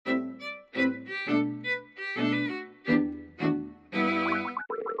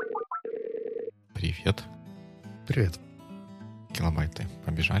Привет. Килобайты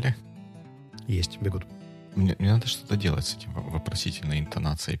побежали? Есть, бегут. Мне надо что-то делать с этим вопросительной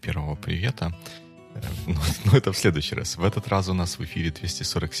интонацией первого привета. Но это в следующий раз. В этот раз у нас в эфире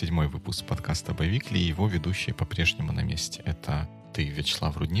 247-й выпуск подкаста «Боевикли», и его ведущие по-прежнему на месте. Это ты,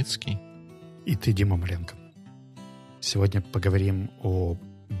 Вячеслав Рудницкий. И ты, Дима Маленко. Сегодня поговорим о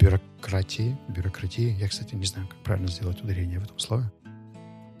бюрократии. Бюрократии. Я, кстати, не знаю, как правильно сделать ударение в этом слове.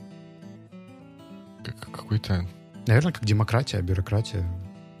 Какой-то... Наверное, как демократия, бюрократия.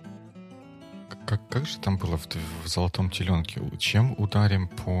 Как же там было в «Золотом теленке»? Чем ударим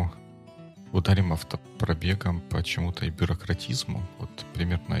автопробегом по чему-то и бюрократизму? Вот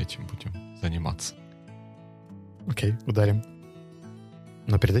примерно этим будем заниматься. Окей, ударим.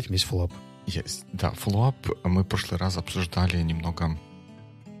 Но перед этим есть фоллоуап. Есть. Да, фоллоуап. Мы в прошлый раз обсуждали немного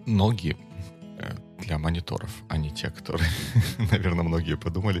ноги для мониторов, а не те, которые, наверное, многие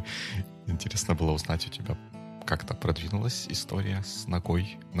подумали. Интересно было узнать у тебя, как-то продвинулась история с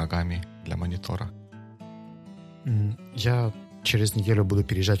ногами для монитора. Я через неделю буду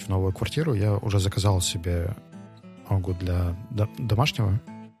переезжать в новую квартиру. Я уже заказал себе ногу для домашнего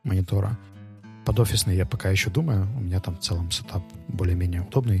монитора. Под офисный я пока еще думаю. У меня там в целом сетап более-менее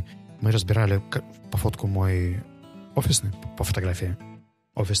удобный. Мы разбирали по фотку мой офисный, по фотографии,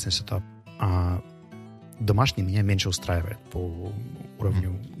 офисный сетап. А домашний меня меньше устраивает по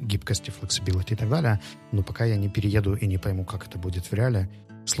уровню гибкости, flexibility и так далее. Но пока я не перееду и не пойму, как это будет в реале,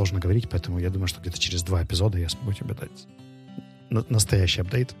 сложно говорить, поэтому я думаю, что где-то через 2 эпизода я смогу тебе дать настоящий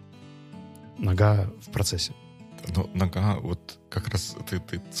апдейт. Нога в процессе. Ну, нога, вот как раз ты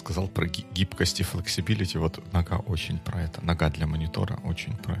сказал про гибкость и flexibility, вот нога очень про это. Нога для монитора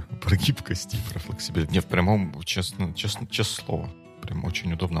очень про гибкость и про flexibility. Не в прямом, честно слово. Прям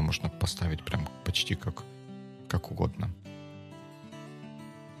очень удобно, можно поставить прям почти как угодно.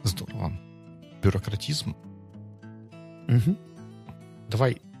 Здорово. Бюрократизм? Угу.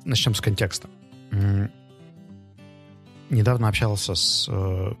 Давай начнем с контекста. Недавно общался с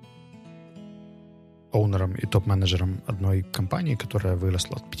оунером и топ-менеджером одной компании, которая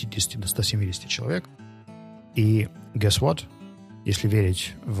выросла от 50 до 170 человек. И guess what? Если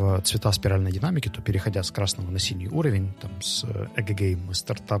верить в цвета спиральной динамики, то переходя с красного на синий уровень, там с эгегей мы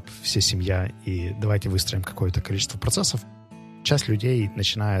стартап, все семья, и давайте выстроим какое-то количество процессов, часть людей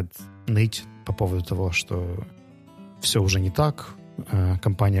начинает ныть по поводу того, что все уже не так,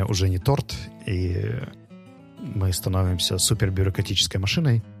 компания уже не торт, и мы становимся супербюрократической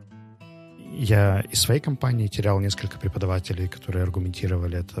машиной. Я из своей компании терял несколько преподавателей, которые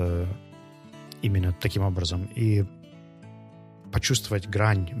аргументировали это именно таким образом. И почувствовать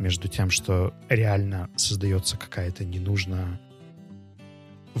грань между тем, что реально создается какая-то ненужная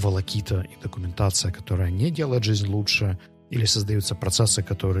волокита и документация, которая не делает жизнь лучше, или создаются процессы,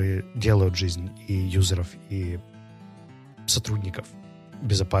 которые делают жизнь и юзеров, и сотрудников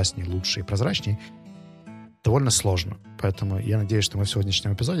безопаснее, лучше и прозрачнее, довольно сложно. Поэтому я надеюсь, что мы в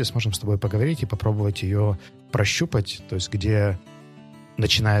сегодняшнем эпизоде сможем с тобой поговорить и попробовать ее прощупать, то есть где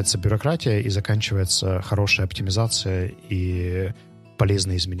начинается бюрократия и заканчивается хорошая оптимизация и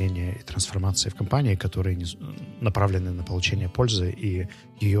полезные изменения и трансформации в компании, которые направлены на получение пользы и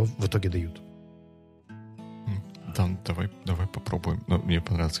ее в итоге дают. Да, давай попробуем. Но мне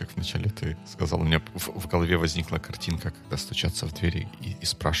понравилось, как вначале ты сказал. У меня в голове возникла картинка, когда стучатся в двери и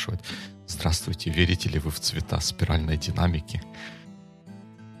спрашивают: «Здравствуйте, верите ли вы в цвета спиральной динамики?»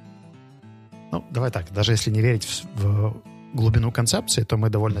 Ну, давай так. Даже если не верить в глубину концепции, то мы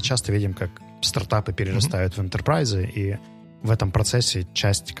довольно часто видим, как стартапы перерастают в энтерпрайзы, и в этом процессе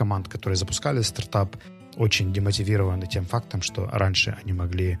часть команд, которые запускали стартап, очень демотивированы тем фактом, что раньше они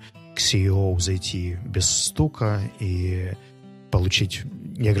могли к CEO зайти без стука и получить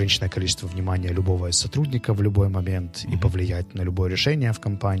неограниченное количество внимания любого из сотрудников в любой момент и повлиять на любое решение в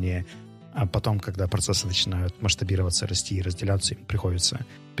компании. А потом, когда процессы начинают масштабироваться, расти и разделяться, им приходится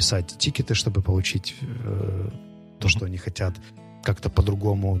писать тикеты, чтобы получить то, что они хотят, как-то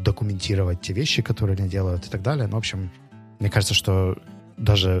по-другому документировать те вещи, которые они делают и так далее. Ну, в общем, мне кажется, что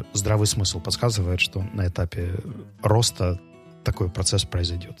даже здравый смысл подсказывает, что на этапе роста такой процесс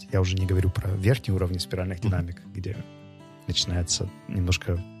произойдет. Я уже не говорю про верхний уровень спиральных динамик, где начинается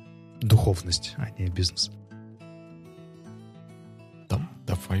немножко духовность, а не бизнес. Да,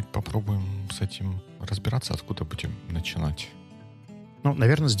 давай попробуем с этим разбираться, откуда будем начинать. Ну,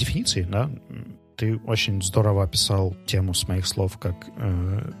 наверное, с дефиницией, да. Ты очень здорово описал тему с моих слов, как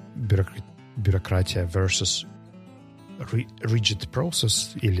бюрократия versus rigid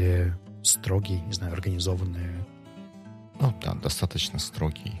process или строгий, не знаю, организованный. Ну, да, достаточно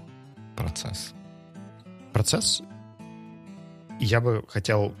строгий процесс. Процесс? Я бы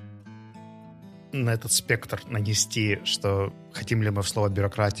хотел на этот спектр нанести, что хотим ли мы в слово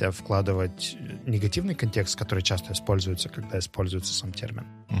 «бюрократия» вкладывать негативный контекст, который часто используется, когда используется сам термин,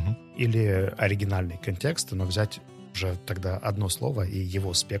 или оригинальный контекст, но взять уже тогда одно слово и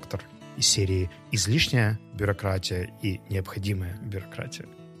его спектр из серии «излишняя бюрократия» и «необходимая бюрократия».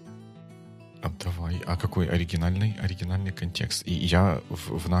 Давай. А какой оригинальный контекст? И я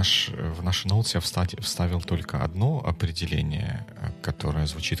в наш ноут я вставил только одно определение, которое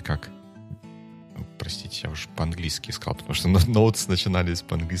звучит как... Простите, я уже по-английски сказал, потому что notes начинались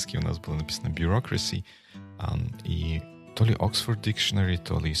по-английски, у нас было написано bureaucracy. И то ли Oxford Dictionary,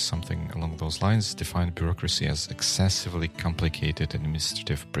 то ли something along those lines defined bureaucracy as excessively complicated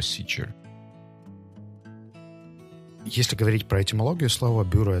administrative procedure. Если говорить про этимологию слова,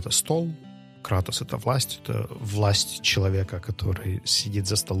 бюро — это стол, кратос — это власть человека, который сидит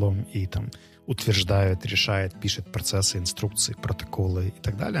за столом и там утверждает, решает, пишет процессы, инструкции, протоколы и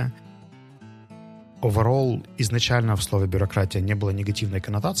так далее. Overall, изначально в слове «бюрократия» не было негативной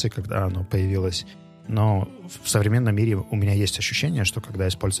коннотации, когда оно появилось, но в современном мире у меня есть ощущение, что когда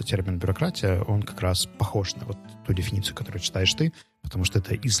используется термин «бюрократия», он как раз похож на вот ту дефиницию, которую читаешь ты, потому что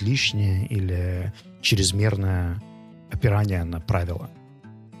это излишнее или чрезмерное опирание на правила.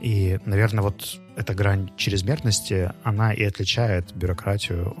 И, наверное, вот эта грань чрезмерности, она и отличает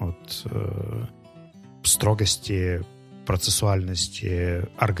бюрократию от строгости, процессуальности,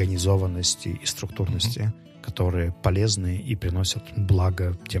 организованности и структурности, которые полезны и приносят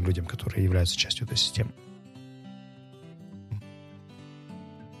благо тем людям, которые являются частью этой системы.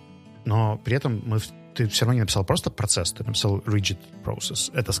 Но при этом ты все равно не написал просто процесс, ты написал rigid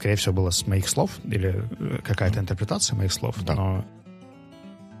process. Это, скорее всего, было с моих слов или какая-то интерпретация моих слов, да. Но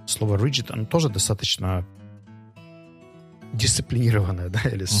слово rigid, оно тоже достаточно дисциплинированное, да,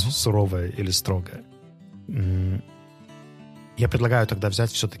 или суровое, или строгое. Я предлагаю тогда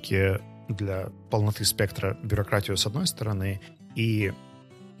взять все-таки для полноты спектра бюрократию с одной стороны и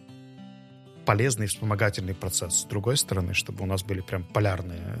полезный вспомогательный процесс с другой стороны, чтобы у нас были прям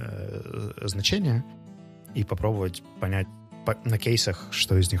полярные значения, и попробовать понять на кейсах,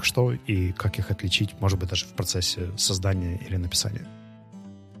 что из них что, и как их отличить, может быть, даже в процессе создания или написания.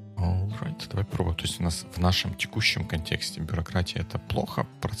 Alright, давай пробуем. То есть у нас в нашем текущем контексте бюрократия — это плохо,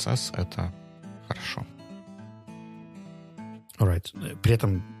 процесс — это хорошо. Alright. При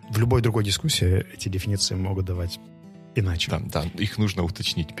этом в любой другой дискуссии эти дефиниции могут давать иначе. Да, их нужно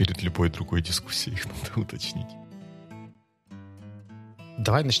уточнить. Перед любой другой дискуссией их надо уточнить.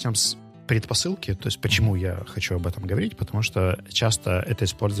 Давай начнем с предпосылки, то есть почему я хочу об этом говорить, потому что часто это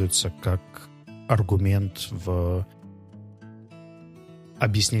используется как аргумент в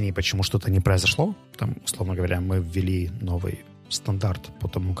объяснении, почему что-то не произошло. Там, условно говоря, мы ввели новый стандарт по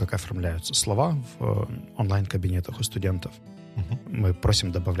тому, как оформляются слова в онлайн-кабинетах у студентов. Мы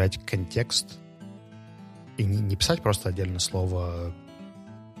просим добавлять контекст и не писать просто отдельно слово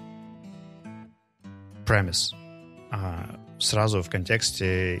premise, а сразу в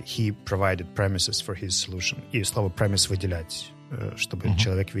контексте he provided premises for his solution. И слово premise выделять, чтобы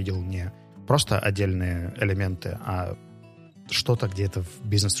человек видел не просто отдельные элементы, а что-то где-то в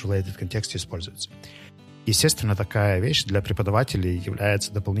business-related контексте используется. Естественно, такая вещь для преподавателей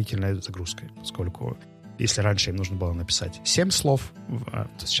является дополнительной загрузкой, поскольку если раньше им нужно было написать 7 слов,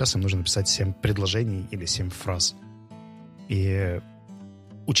 то сейчас им нужно написать 7 предложений или 7 фраз. И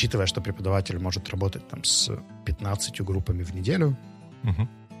учитывая, что преподаватель может работать там с 15 группами в неделю,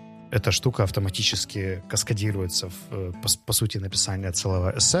 эта штука автоматически каскадируется в, по сути, написание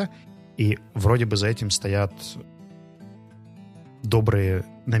целого эссе, и вроде бы за этим стоят добрые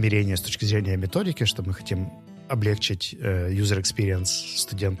намерения с точки зрения методики, что мы хотим облегчить user experience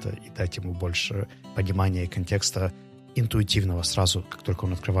студента и дать ему больше понимания и контекста интуитивного сразу, как только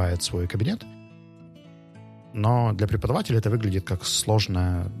он открывает свой кабинет. Но для преподавателя это выглядит как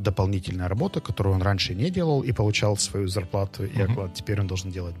сложная дополнительная работа, которую он раньше не делал и получал свою зарплату и оклад. Теперь он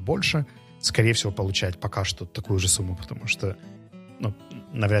должен делать больше. Скорее всего, получать пока что такую же сумму, потому что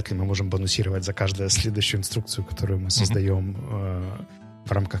навряд ли мы можем бонусировать за каждую следующую инструкцию, которую мы создаем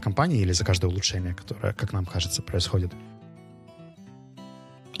в рамках компании, или за каждое улучшение, которое, как нам кажется, происходит.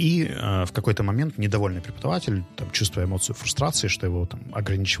 И в какой-то момент недовольный преподаватель, там, чувствуя эмоцию фрустрации, что его там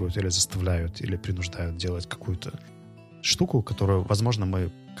ограничивают или заставляют, или принуждают делать какую-то штуку, которую, возможно,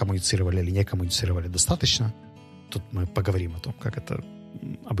 мы коммуницировали или не коммуницировали достаточно. Тут мы поговорим о том, как это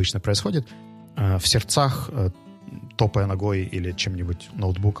обычно происходит. В сердцах, топая ногой или чем-нибудь,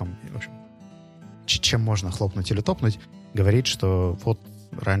 ноутбуком, в общем, чем можно хлопнуть или топнуть, говорит, что вот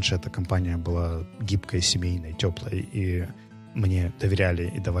раньше эта компания была гибкой, семейной, теплой, и мне доверяли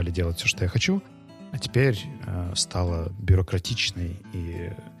и давали делать все, что я хочу, а теперь стала бюрократичной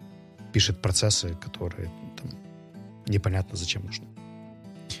и пишет процессы, которые там, непонятно зачем нужны.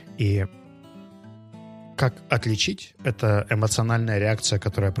 И как отличить? Это эмоциональная реакция,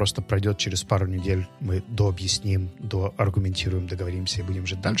 которая просто пройдет через пару недель. Мы дообъясним, доаргументируем, договоримся и будем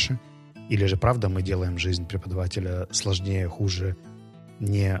жить дальше. Или же, правда, мы делаем жизнь преподавателя сложнее, хуже,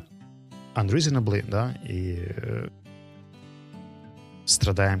 не unreasonably, да, и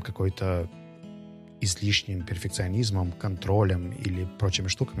страдаем какой-то излишним перфекционизмом, контролем или прочими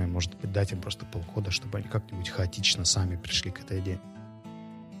штуками. Может быть, дать им просто полгода, чтобы они как-нибудь хаотично сами пришли к этой идее.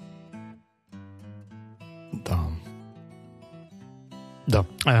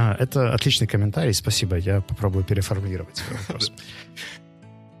 Да, это отличный комментарий, спасибо. Я попробую переформулировать свой вопрос.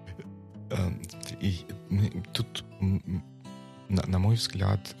 Тут, на мой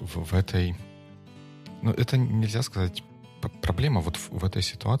взгляд, в этой... Ну, это нельзя сказать проблема. Вот в этой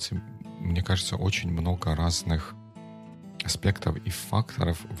ситуации, мне кажется, очень много разных аспектов и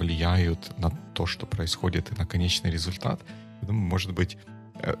факторов влияют на то, что происходит, и на конечный результат. Я думаю, может быть,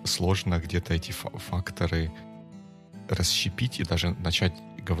 сложно где-то эти факторы расщепить и даже начать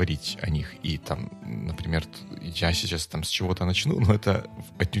говорить о них. И там, например, я сейчас там с чего-то начну, но это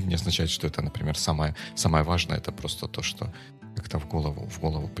отнюдь не означает, что это, например, самое важное. Это просто то, что как-то в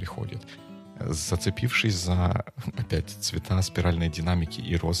голову приходит. Зацепившись за, опять, цвета спиральной динамики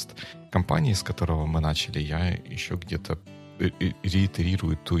и рост компании, с которого мы начали, я еще где-то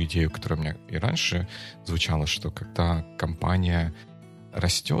реитерирую ту идею, которая у меня и раньше звучала, что когда компания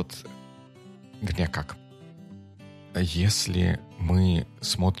растет, вернее, как? Если мы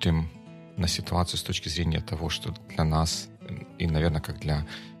смотрим на ситуацию с точки зрения того, что для нас, и, наверное, как для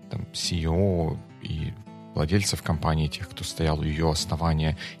там, CEO и владельцев компании, тех, кто стоял у ее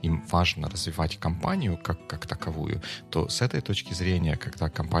основания, им важно развивать компанию как таковую, то с этой точки зрения, когда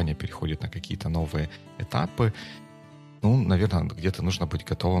компания переходит на какие-то новые этапы, ну, наверное, где-то нужно быть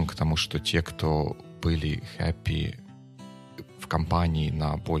готовым к тому, что те, кто были happy в компании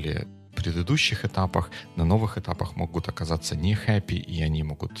на более предыдущих этапах, на новых этапах могут оказаться не happy, и они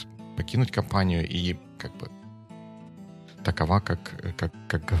могут покинуть компанию, и как бы такова,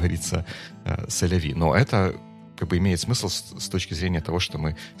 как говорится, c'est-la-vie. Но это как бы имеет смысл с точки зрения того, что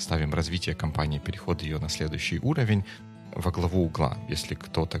мы ставим развитие компании, переход ее на следующий уровень во главу угла. Если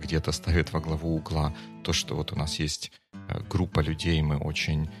кто-то где-то ставит во главу угла то, что вот у нас есть группа людей, мы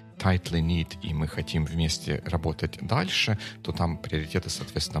очень tightly knit, и мы хотим вместе работать дальше, то там приоритеты,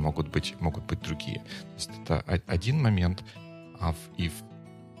 соответственно, могут быть другие. То есть это один момент, и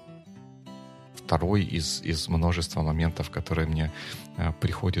второй из множества моментов, которые мне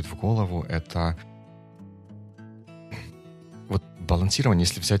приходят в голову, это вот балансирование.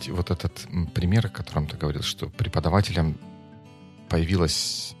 Если взять вот этот пример, о котором ты говорил, что у преподавателей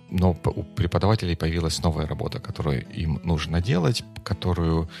появилась новая работа, которую им нужно делать,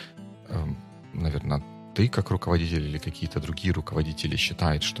 которую, наверное, ты как руководитель или какие-то другие руководители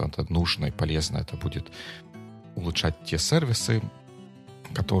считают, что это нужно и полезно, это будет улучшать те сервисы,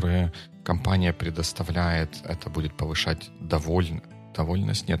 которые компания предоставляет, это будет повышать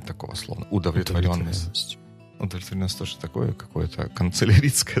довольность, нет такого слова, удовлетворенность. Удовлетворенность тоже такое какое-то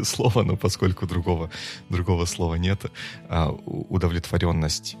канцелярское слово, но поскольку другого слова нет.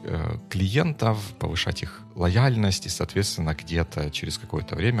 Удовлетворенность клиентов, повышать их лояльность и, соответственно, где-то через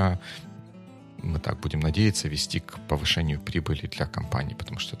какое-то время, мы так будем надеяться, вести к повышению прибыли для компании,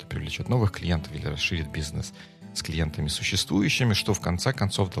 потому что это привлечет новых клиентов или расширит бизнес с клиентами существующими, что в конце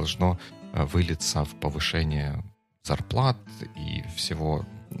концов должно вылиться в повышение зарплат и всего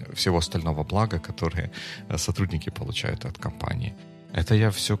остального блага, которые сотрудники получают от компании. Это я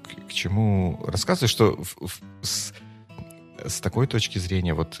все к чему рассказываю, что с такой точки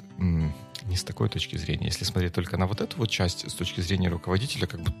зрения, вот не с такой точки зрения, если смотреть только на вот эту вот часть, с точки зрения руководителя,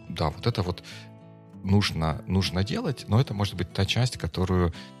 как бы, да, вот это вот нужно делать, но это может быть та часть,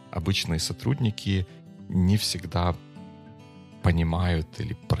 которую обычные сотрудники не всегда понимают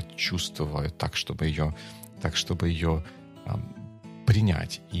или прочувствуют так, чтобы ее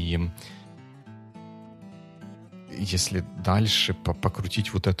принять. И если дальше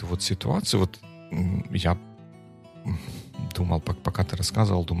покрутить вот эту вот ситуацию, вот я думал, пока ты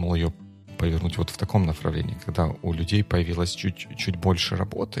рассказывал, думал ее повернуть вот в таком направлении, когда у людей появилось чуть больше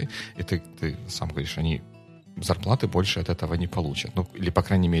работы, и ты сам говоришь, они зарплаты больше от этого не получат. Ну, или, по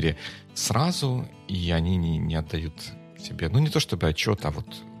крайней мере, сразу, и они не отдают себе, ну, не то чтобы отчет, а вот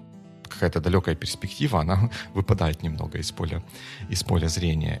какая-то далекая перспектива, она выпадает немного из поля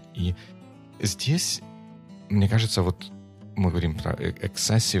зрения. И здесь, мне кажется, вот мы говорим про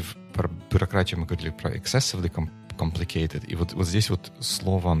excessive, про бюрократию мы говорили про excessively complicated, и вот здесь вот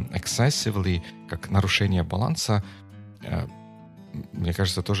слово excessively, как нарушение баланса, мне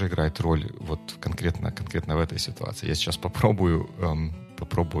кажется, тоже играет роль вот конкретно в этой ситуации. Я сейчас попробую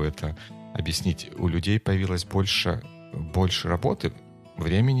это объяснить. У людей появилось больше работы,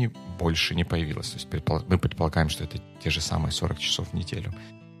 времени больше не появилось. То есть мы предполагаем, что это те же самые 40 часов в неделю.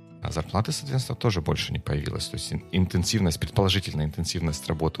 А зарплаты, соответственно, тоже больше не появилось. То есть предположительная интенсивность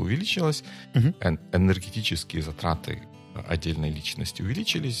работы увеличилась, энергетические затраты отдельной личности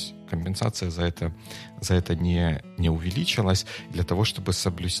увеличились, компенсация за это не увеличилась. Для того, чтобы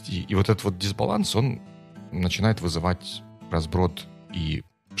соблюсти... И вот этот вот дисбаланс, он начинает вызывать разброд и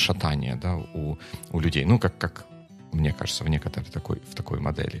шатание, да, у людей. Ну, как мне кажется, в такой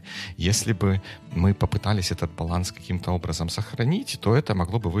модели. Если бы мы попытались этот баланс каким-то образом сохранить, то это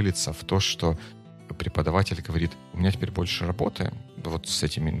могло бы вылиться в то, что преподаватель говорит: у меня теперь больше работы вот с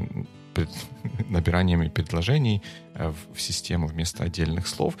этими набираниями предложений в систему вместо отдельных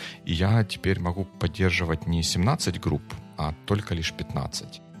слов, и я теперь могу поддерживать не 17 групп, а только лишь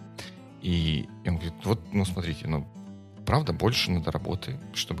 15. И он говорит: вот, смотрите, правда, больше надо работы,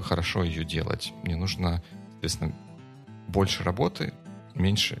 чтобы хорошо ее делать. Мне нужно, соответственно, больше работы,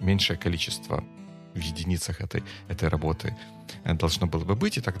 меньшее количество в единицах этой работы должно было бы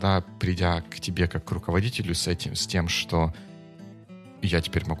быть, и тогда, придя к тебе как к руководителю с тем, что я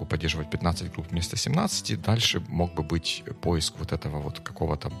теперь могу поддерживать 15 групп вместо 17, дальше мог бы быть поиск вот этого вот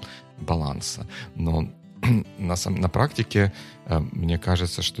какого-то баланса. Но на практике мне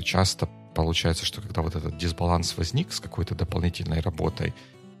кажется, что часто получается, что когда вот этот дисбаланс возник с какой-то дополнительной работой,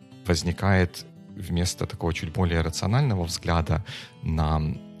 возникает вместо такого чуть более рационального взгляда на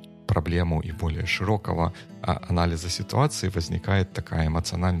проблему и более широкого анализа ситуации, возникает такая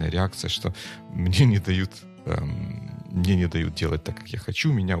эмоциональная реакция, что мне не дают делать так, как я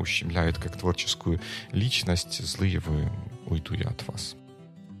хочу, меня ущемляют как творческую личность, злые вы, уйду я от вас.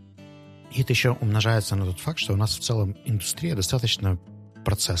 И это еще умножается на тот факт, что у нас в целом индустрия достаточно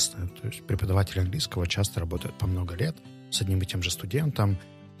процессная. То есть преподаватели английского часто работают по много лет с одним и тем же студентом,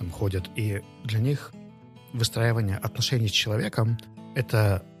 там ходят, и для них выстраивание отношений с человеком —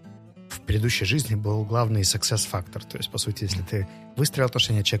 это в предыдущей жизни был главный success-фактор. То есть, по сути, если ты выстроил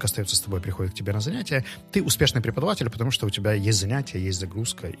отношения, человек остается с тобой, приходит к тебе на занятия, ты успешный преподаватель, потому что у тебя есть занятия, есть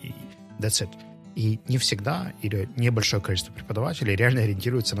загрузка, и that's it. И не всегда или небольшое количество преподавателей реально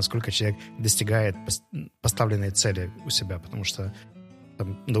ориентируется, насколько человек достигает поставленной цели у себя, потому что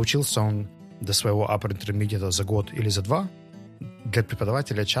там, научился он до своего upper intermediate за год или за 2, для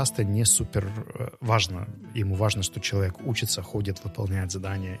преподавателя часто не супер важно. Ему важно, что человек учится, ходит, выполняет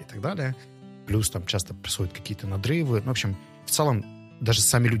задания и так далее. Плюс там часто происходят какие-то надрывы. В общем, в целом, даже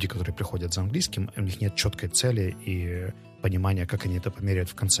сами люди, которые приходят за английским, у них нет четкой цели и понимания, как они это померяют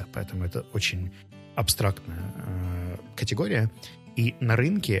в конце. Поэтому это очень абстрактная категория. И на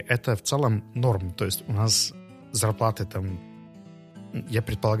рынке это в целом норм. То есть у нас зарплаты там, я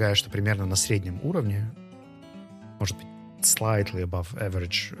предполагаю, что примерно на среднем уровне, может быть, slightly above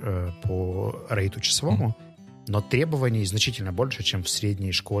average по рейту часовому, но требований значительно больше, чем в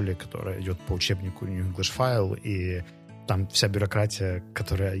средней школе, которая идет по учебнику New English File, и там вся бюрократия,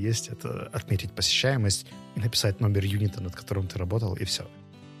 которая есть, это отметить посещаемость и написать номер юнита, над которым ты работал, и все.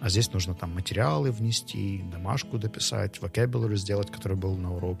 А здесь нужно там материалы внести, домашку дописать, vocabulary сделать, который был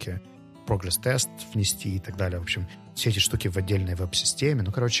на уроке, прогресс-тест внести и так далее. В общем, все эти штуки в отдельной веб-системе.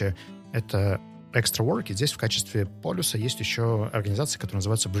 Это extra work, и здесь в качестве полюса есть еще организация, которая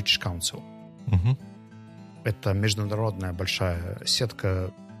называется British Council. Uh-huh. Это международная большая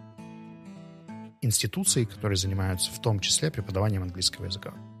сетка институций, которые занимаются в том числе преподаванием английского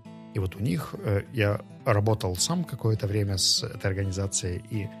языка. И вот у них я работал сам какое-то время с этой организацией,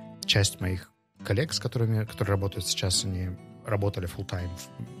 и часть моих коллег, которые работают сейчас, они работали full-time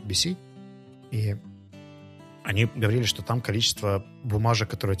в BC, и они говорили, что там количество бумажек,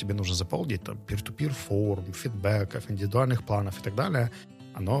 которые тебе нужно заполнить, там peer-to-peer форм, фидбэков, индивидуальных планов и так далее,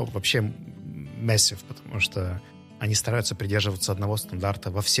 оно вообще massive, потому что они стараются придерживаться одного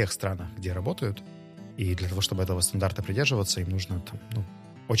стандарта во всех странах, где работают, и для того, чтобы этого стандарта придерживаться, им нужно там,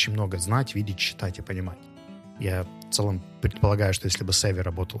 очень много знать, видеть, читать и понимать. Я в целом предполагаю, что если бы Севи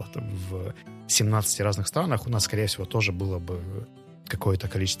работала там в 17 разных странах, у нас, скорее всего, тоже было бы какое-то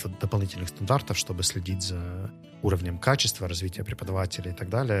количество дополнительных стандартов, чтобы следить за уровнем качества, развития преподавателей и так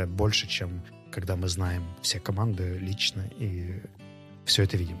далее, больше, чем когда мы знаем все команды лично и все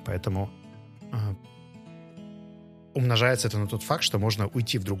это видим. Поэтому умножается это на тот факт, что можно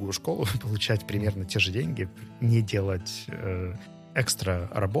уйти в другую школу, получать примерно те же деньги, не делать экстра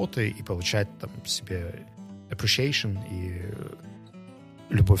работы и получать там себе appreciation и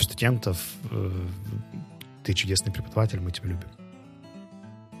любовь студентов. Ты чудесный преподаватель, мы тебя любим.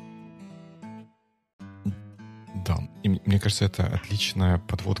 Да, и мне кажется, это отличная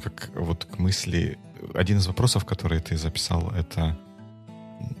подводка к мысли. Один из вопросов, который ты записал, это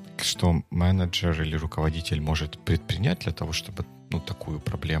что менеджер или руководитель может предпринять для того, чтобы такую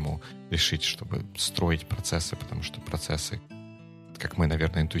проблему решить, чтобы строить процессы, потому что процессы, как мы,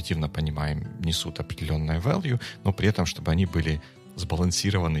 наверное, интуитивно понимаем, несут определенное value, но при этом, чтобы они были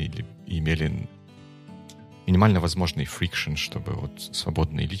сбалансированы или имели минимально возможный friction, чтобы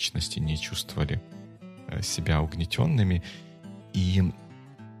свободные личности не чувствовали себя угнетенными. И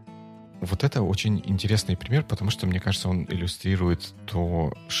вот это очень интересный пример, потому что, мне кажется, он иллюстрирует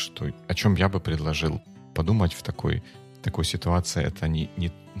то, о чем я бы предложил подумать в такой ситуации. Это не...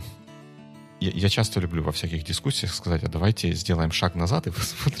 Я часто люблю во всяких дискуссиях сказать, а давайте сделаем шаг назад и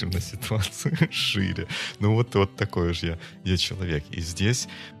посмотрим на ситуацию шире. Вот такой же я человек. И здесь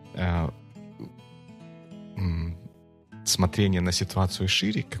смотрение на ситуацию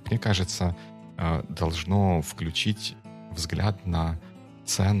шире, как мне кажется, должно включить взгляд на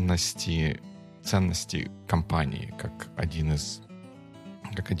ценности компании, как один из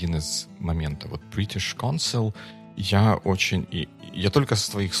моментов. Вот British Council, я только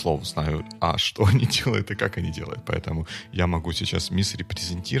со своих слов знаю, что они делают и как они делают, поэтому я могу сейчас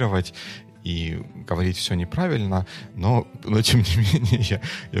мисрепрезентировать и говорить все неправильно, но тем не менее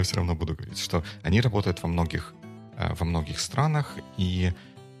я все равно буду говорить, что они работают во многих странах, и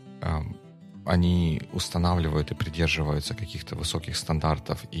они устанавливают и придерживаются каких-то высоких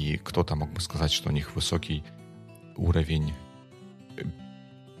стандартов, и кто-то мог бы сказать, что у них высокий уровень.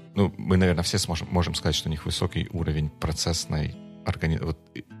 Мы, наверное, все можем сказать, что у них высокий уровень процессной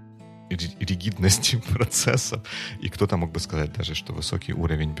ригидности процессов, и кто-то мог бы сказать даже, что высокий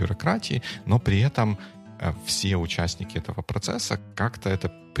уровень бюрократии, но при этом все участники этого процесса как-то это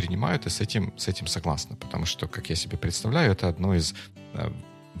принимают и с этим согласны, потому что, как я себе представляю, это одно из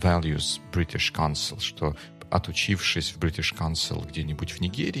values British Council, что отучившись в British Council где-нибудь в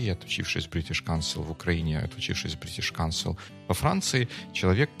Нигерии, отучившись в British Council в Украине, отучившись в British Council во Франции,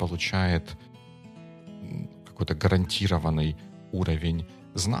 человек получает какой-то гарантированный уровень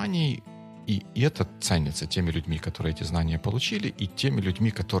знаний, и это ценится теми людьми, которые эти знания получили, и теми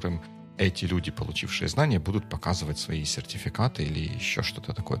людьми, которым эти люди, получившие знания, будут показывать свои сертификаты или еще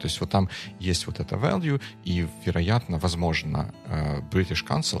что-то такое. То есть там есть это value, и, вероятно, возможно, British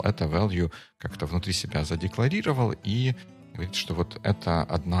Council это value как-то внутри себя задекларировал и говорит, что это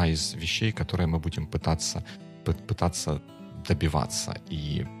одна из вещей, которые мы будем пытаться добиваться.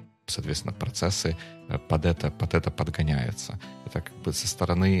 И, соответственно, процессы под это подгоняются. Это как бы со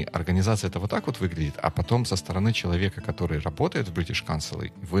стороны организации это вот так выглядит, а потом со стороны человека, который работает в British Council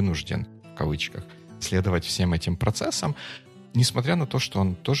и вынужден, в кавычках, следовать всем этим процессам, несмотря на то, что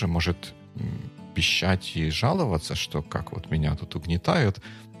он тоже может пищать и жаловаться, что как меня тут угнетают,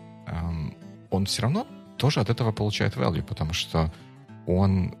 он все равно тоже от этого получает value, потому что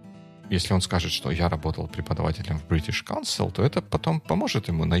если он скажет, что я работал преподавателем в British Council, то это потом поможет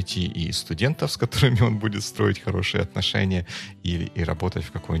ему найти и студентов, с которыми он будет строить хорошие отношения, и работать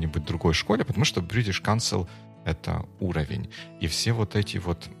в какой-нибудь другой школе, потому что British Council — это уровень. И все эти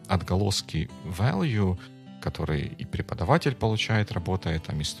отголоски value, которые и преподаватель получает, работая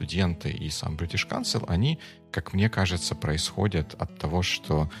там, и студенты, и сам British Council, они, как мне кажется, происходят от того,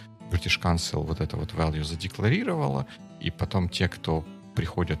 что British Council это value задекларировала, и потом те, кто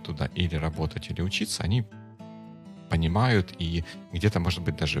приходят туда или работать, или учиться, они понимают и где-то, может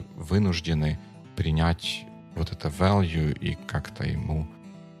быть, даже вынуждены принять это value и как-то ему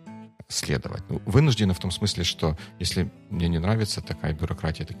следовать. Вынуждены в том смысле, что если мне не нравится такая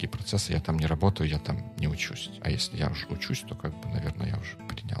бюрократия, такие процессы, я там не работаю, я там не учусь. А если я уже учусь, то, наверное, я уже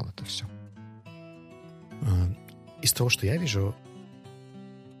принял это все. Из того, что я вижу,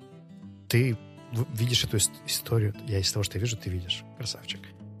 ты видишь эту историю. Из того, что я вижу, ты видишь. Красавчик.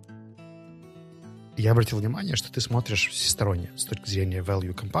 Я обратил внимание, что ты смотришь всесторонне с точки зрения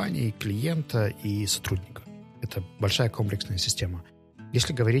value компании, клиента и сотрудника. Это большая комплексная система.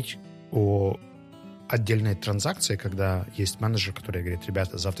 Если говорить о отдельной транзакции, когда есть менеджер, который говорит,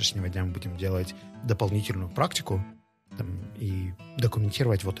 ребята, с завтрашнего дня мы будем делать дополнительную практику и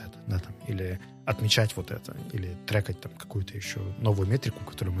документировать это, или отмечать это, или трекать какую-то еще новую метрику,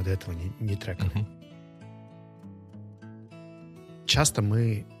 которую мы до этого не трекали. Часто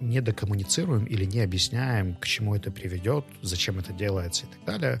мы не докоммуницируем или не объясняем, к чему это приведет, зачем это делается и так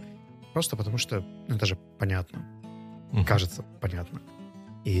далее, просто потому что это же понятно. Кажется понятно.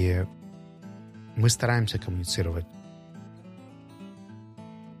 И мы стараемся коммуницировать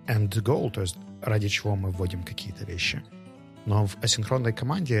end goal, то есть ради чего мы вводим какие-то вещи. Но в асинхронной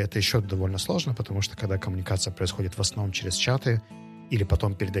команде это еще довольно сложно, потому что когда коммуникация происходит в основном через чаты, или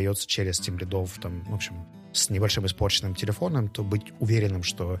потом передается через тимлидов, там, в общем, с небольшим испорченным телефоном, то быть уверенным,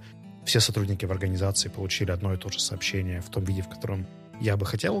 что все сотрудники в организации получили одно и то же сообщение в том виде, в котором я бы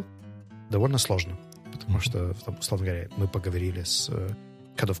хотел, довольно сложно. Потому что, там, условно говоря, мы поговорили с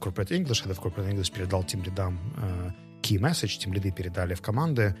Head of Corporate English передал тимлидам key message, тимлиды передали в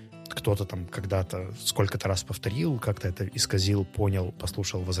команды, кто-то там когда-то сколько-то раз повторил, как-то это исказил, понял,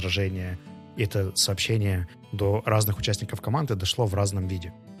 послушал возражения. И это сообщение до разных участников команды дошло в разном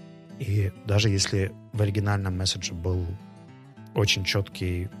виде. И даже если в оригинальном месседже был очень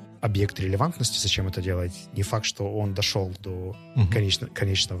четкий объект релевантности, зачем это делать, не факт, что он дошел до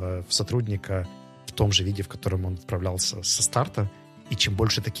конечного сотрудника в том же виде, в котором он отправлялся со старта. И чем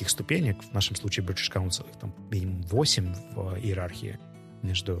больше таких ступенек, в нашем случае British Council, их там минимум 8 в иерархии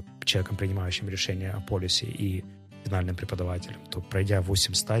между человеком, принимающим решение о полисе, и финальным преподавателем, то, пройдя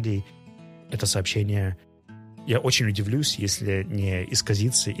 8 стадий, это сообщение, я очень удивлюсь, если не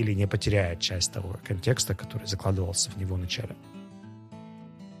исказится или не потеряет часть того контекста, который закладывался в него в начале.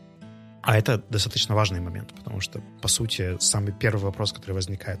 А это достаточно важный момент, потому что, по сути, самый первый вопрос, который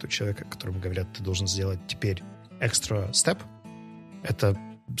возникает у человека, которому говорят, ты должен сделать теперь extra step, это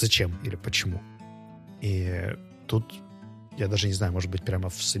зачем или почему. И тут, я даже не знаю, может быть, прямо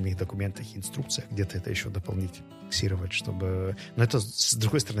в самих документах и инструкциях где-то это еще дополнительно фиксировать, чтобы... Но это, с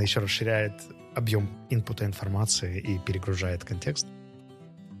другой стороны, еще расширяет объем инпута информации и перегружает контекст,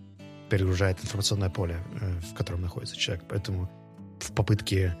 перегружает информационное поле, в котором находится человек. Поэтому в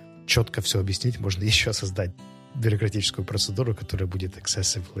попытке четко все объяснить можно еще создать бюрократическую процедуру, которая будет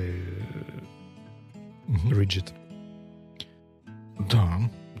excessively rigid. Да.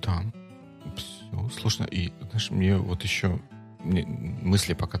 Все сложно. И, знаешь, мне вот еще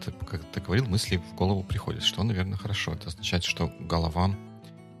мысли, пока ты говорил, мысли в голову приходят, что, наверное, хорошо. Это означает, что голова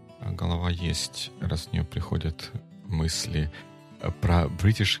есть, раз в нее приходят мысли про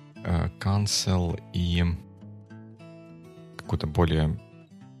British Council и какую-то более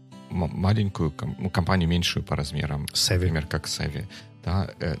маленькую компанию, меньшую по размерам, Savvy. Например, как Savvy.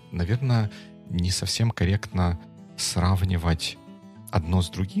 Да, наверное, не совсем корректно сравнивать одно с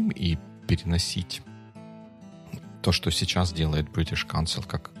другим и переносить то, что сейчас делает British Council,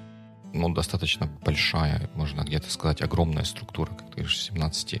 как достаточно большая, можно где-то сказать, огромная структура, как ты говоришь,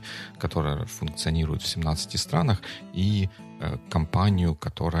 17, которая функционирует в 17 странах, и компанию,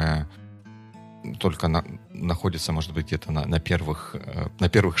 которая только находится, может быть, где-то на первых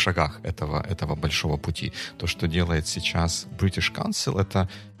шагах этого большого пути. То, что делает сейчас British Council, это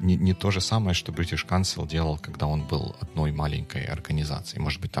не то же самое, что British Council делал, когда он был одной маленькой организацией.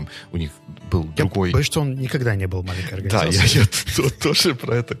 Может быть, там у них был другой... Я боюсь, что он никогда не был маленькой организацией. Да, я тоже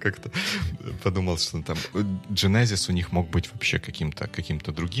про это как-то подумал, что там Genesis у них мог быть вообще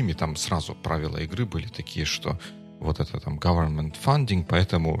каким-то другим, и там сразу правила игры были такие, что вот это там government funding,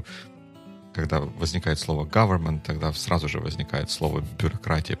 поэтому когда возникает слово government, тогда сразу же возникает слово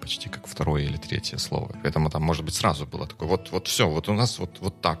бюрократия почти как второе или третье слово. Поэтому там, может быть, сразу было такое, вот все, вот у нас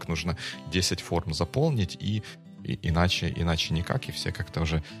вот так нужно 10 форм заполнить, и иначе никак, и все как-то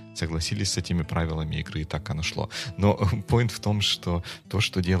уже согласились с этими правилами игры, и так оно шло. Но point в том, что то,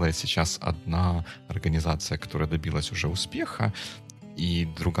 что делает сейчас одна организация, которая добилась уже успеха, и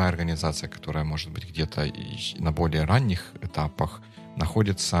другая организация, которая, может быть, где-то на более ранних этапах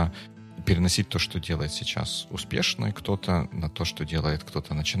находится, переносить то, что делает сейчас успешный кто-то, на то, что делает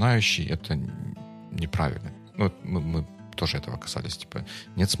кто-то начинающий, это неправильно. Мы тоже этого касались. Типа,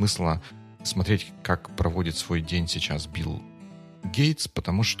 нет смысла смотреть, как проводит свой день сейчас Билл Гейтс,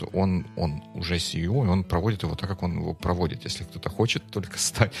 потому что он уже CEO, и он проводит его так, как он его проводит. Если кто-то хочет только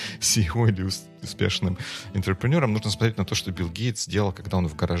стать CEO или успешным интерпренером, нужно смотреть на то, что Билл Гейтс делал, когда он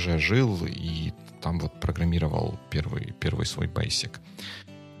в гараже жил и там вот программировал первый свой Basic.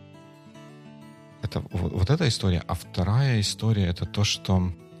 Это вот эта история. А вторая история — это то,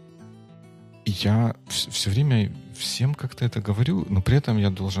 что я все время всем как-то это говорю, но при этом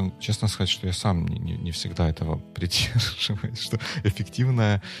я должен честно сказать, что я сам не всегда этого придерживаюсь, что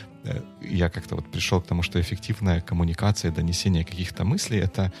эффективная... Я как-то вот пришел к тому, что эффективная коммуникация, донесение каких-то мыслей —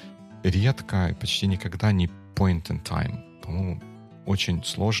 это редко и почти никогда не point in time. По-моему, очень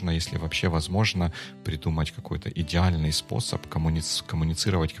сложно, если вообще возможно, придумать какой-то идеальный способ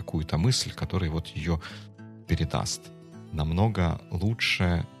коммуницировать какую-то мысль, который вот ее передаст. Намного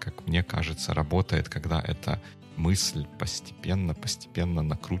лучше, как мне кажется, работает, когда эта мысль постепенно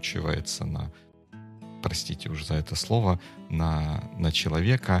накручивается на, простите уже за это слово, на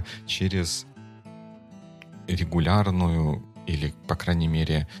человека через регулярную или, по крайней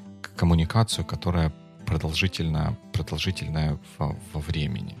мере, коммуникацию, которая продолжительная во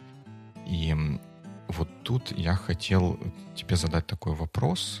времени. И вот тут я хотел тебе задать такой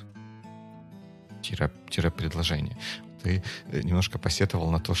вопрос, предложение. Ты немножко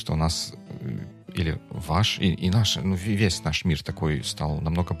посетовал на то, что у нас или ваш, и наш, ну, весь наш мир такой стал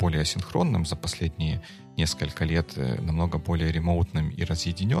намного более асинхронным за последние несколько лет, намного более ремоутным и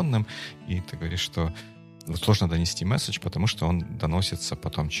разъединенным. И ты говоришь, что сложно донести месседж, потому что он доносится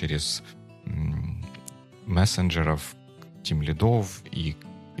потом через мессенджеров, тимлидов и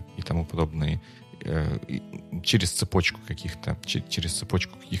тому подобные, через цепочку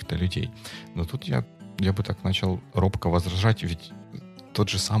каких-то людей. Но тут я бы так начал робко возражать, ведь тот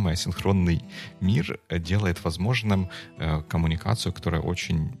же самый асинхронный мир делает возможным коммуникацию, которая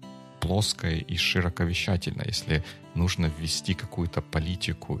очень плоская и широковещательная. Если нужно ввести какую-то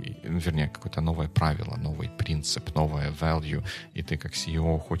политику, вернее, какое-то новое правило, новый принцип, новое value, и ты как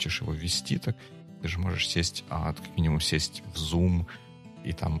CEO хочешь его ввести, так ты же можешь сесть, как минимум сесть в Zoom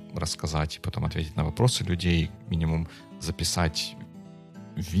и там рассказать, и потом ответить на вопросы людей, минимум записать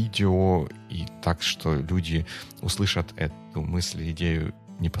видео, и так, что люди услышат эту мысль, идею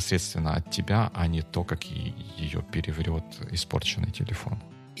непосредственно от тебя, а не то, как ее переврет испорченный телефон.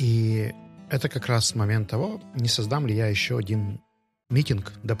 И это как раз момент того, не создам ли я еще один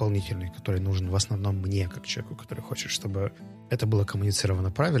митинг дополнительный, который нужен в основном мне, как человеку, который хочет, чтобы это было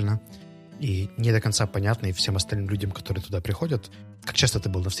коммуницировано правильно и не до конца понятно и всем остальным людям, которые туда приходят. Как часто ты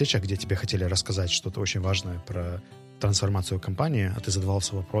был на встречах, где тебе хотели рассказать что-то очень важное про трансформацию компании, а ты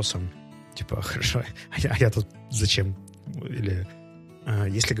задавался вопросом, типа, хорошо, а я тут зачем? Или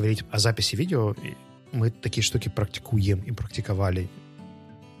если говорить о записи видео, мы такие штуки практикуем и практиковали,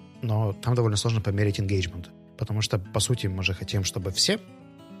 но там довольно сложно померить engagement, потому что, по сути, мы же хотим, чтобы все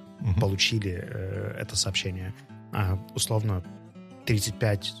получили это сообщение, а условно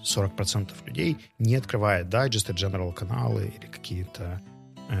 35-40% людей не открывает дайджесты, general каналы или какие-то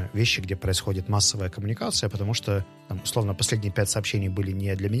вещи, где происходит массовая коммуникация, потому что, там, условно, последние 5 сообщений были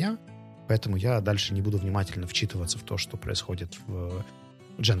не для меня, поэтому я дальше не буду внимательно вчитываться в то, что происходит в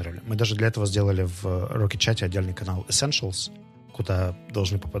General. Мы даже для этого сделали в Rocket-чате отдельный канал Essentials, куда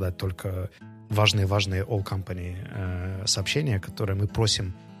должны попадать только важные all company сообщения, которые мы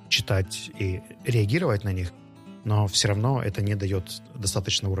просим читать и реагировать на них, но все равно это не дает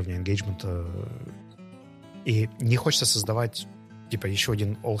достаточного уровня engagement. И не хочется создавать типа еще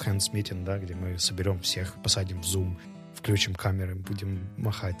один all hands meeting, да, где мы соберем всех, посадим в Zoom, включим камеры, будем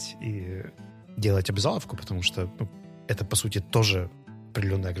махать и делать обязаловку, потому что это, по сути, тоже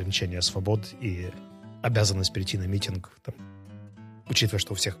определенное ограничение свобод и обязанность перейти на митинг, там, учитывая,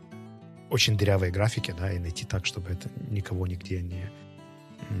 что у всех очень дырявые графики, да, и найти так, чтобы это никого нигде не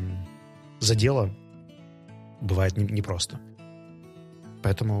задело, бывает непросто.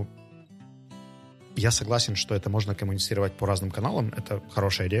 Поэтому я согласен, что это можно коммуницировать по разным каналам. Это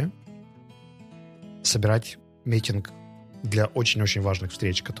хорошая идея. Собирать митинг для очень-очень важных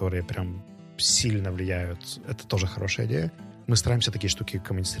встреч, которые прям сильно влияют, это тоже хорошая идея. Мы стараемся такие штуки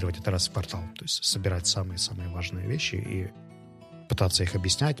коммуницировать это раз в квартал. То есть собирать самые-самые важные вещи и пытаться их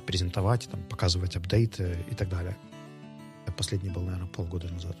объяснять, презентовать, там, показывать апдейты и так далее. Последний был, наверное, полгода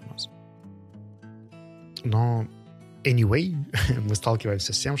назад у нас. Но anyway, мы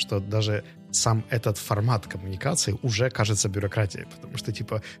сталкиваемся с тем, что даже сам этот формат коммуникации уже кажется бюрократией, потому что,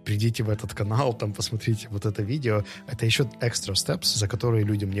 типа, придите в этот канал, там, посмотрите вот это видео. Это еще extra steps, за которые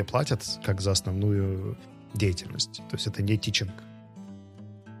людям не платят, как за основную деятельность. То есть это не тичинг.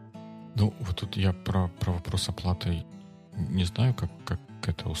 Ну, вот тут я про вопрос оплаты не знаю, как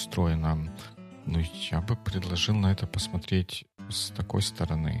это устроено, но я бы предложил на это посмотреть с такой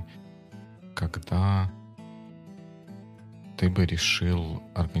стороны. Когда ты бы решил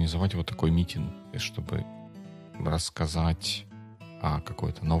организовать вот такой митинг, чтобы рассказать о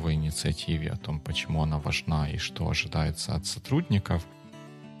какой-то новой инициативе, о том, почему она важна и что ожидается от сотрудников,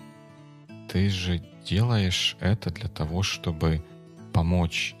 ты же делаешь это для того, чтобы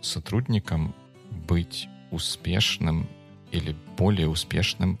помочь сотрудникам быть успешным или более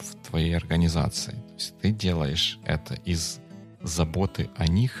успешным в твоей организации. То есть ты делаешь это из заботы о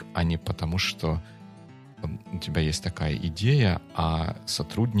них, а не потому, что у тебя есть такая идея, а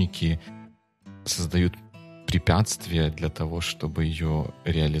сотрудники создают препятствия для того, чтобы ее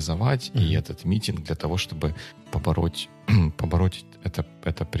реализовать, и этот митинг для того, чтобы побороть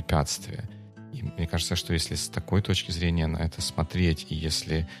это препятствие. И мне кажется, что если с такой точки зрения на это смотреть, и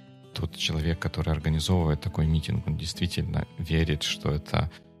если тот человек, который организовывает такой митинг, он действительно верит, что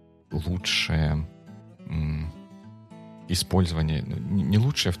это лучшее использование, не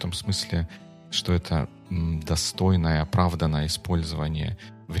лучшее в том смысле, что это достойное, оправданное использование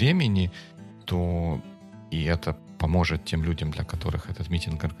времени, то и это поможет тем людям, для которых этот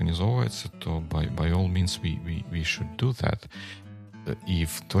митинг организовывается, то by all means we should do that. И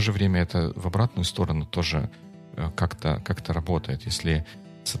в то же время это в обратную сторону тоже как-то работает. Если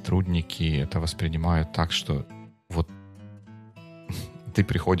сотрудники это воспринимают так, что вот ты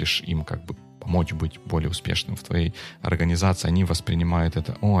приходишь им как бы помочь быть более успешным в твоей организации, они воспринимают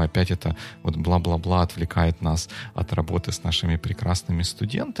это, опять это вот бла-бла-бла отвлекает нас от работы с нашими прекрасными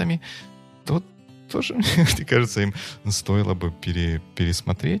студентами, то тоже, мне кажется, им стоило бы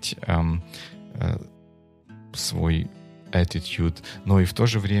пересмотреть свой attitude, но и в то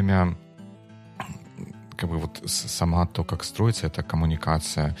же время как бы вот сама то, как строится эта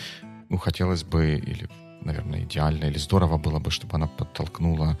коммуникация, хотелось бы, или, наверное, идеально, или здорово было бы, чтобы она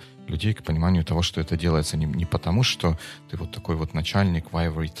подтолкнула людей к пониманию того, что это делается не потому, что ты вот такой вот начальник в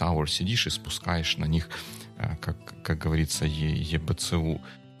Ivory Tower сидишь и спускаешь на них, как говорится, ЕБЦУ,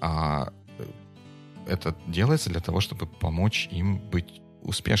 а это делается для того, чтобы помочь им быть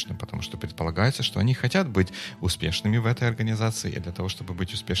успешным, потому что предполагается, что они хотят быть успешными в этой организации, и для того, чтобы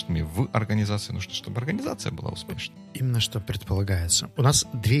быть успешными в организации, нужно, чтобы организация была успешной. Именно что предполагается. У нас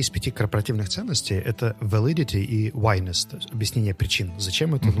 2 из 5 корпоративных ценностей — это validity и whyness, то есть объяснение причин,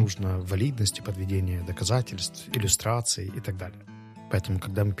 зачем это нужно, валидность, подведение доказательств, иллюстраций и так далее. Поэтому,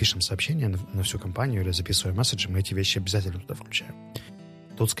 когда мы пишем сообщения на всю компанию или записываем месседжи, мы эти вещи обязательно туда включаем.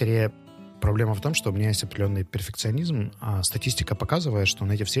 Тут скорее проблема в том, что у меня есть определенный перфекционизм, а статистика показывает, что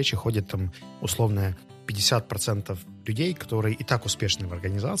на эти встречи ходят там условно 50% людей, которые и так успешны в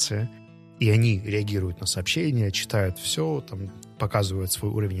организации, и они реагируют на сообщения, читают все, там, показывают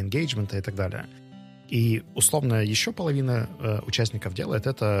свой уровень engagement и так далее. И условно еще половина участников делает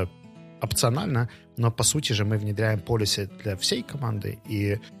это опционально, но по сути же мы внедряем полисы для всей команды,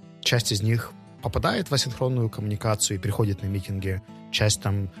 и часть из них попадает в асинхронную коммуникацию и приходит на митинги. Часть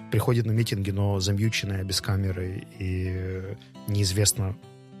там приходит на митинги, но замьюченная, без камеры, и неизвестно,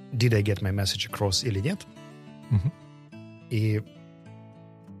 did I get my message across или нет. И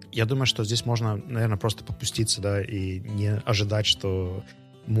я думаю, что здесь можно, наверное, просто попуститься, да, и не ожидать, что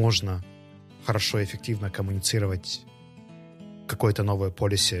можно хорошо и эффективно коммуницировать какое-то новое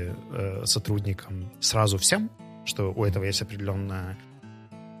полиси сотрудникам сразу всем, что у этого есть определенная,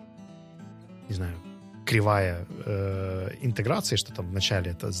 не знаю, кривая интеграции, что там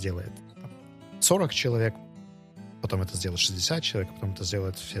вначале это сделает 40 человек, потом это сделает 60 человек, потом это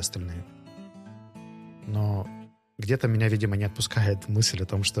сделают все остальные. Но где-то меня, видимо, не отпускает мысль о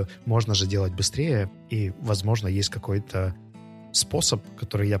том, что можно же делать быстрее, и, возможно, есть какой-то способ,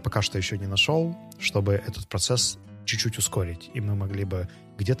 который я пока что еще не нашел, чтобы этот процесс чуть-чуть ускорить, и мы могли бы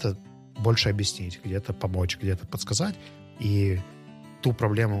где-то больше объяснить, где-то помочь, где-то подсказать, и ту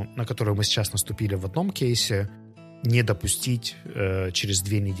проблему, на которую мы сейчас наступили в одном кейсе, не допустить через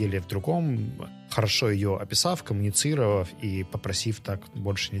 2 недели в другом, хорошо ее описав, коммуницировав и попросив так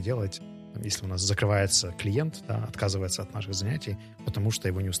больше не делать. Если у нас закрывается клиент, да, отказывается от наших занятий, потому что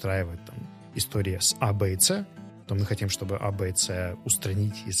его не устраивает там история с А, Б и С, то мы хотим, чтобы А, Б и С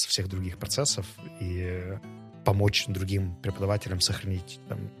устранить из всех других процессов и помочь другим преподавателям сохранить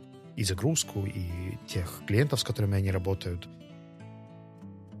там и загрузку, и тех клиентов, с которыми они работают.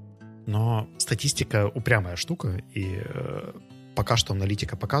 Но статистика упрямая штука, и пока что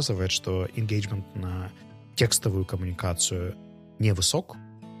аналитика показывает, что engagement на текстовую коммуникацию невысок,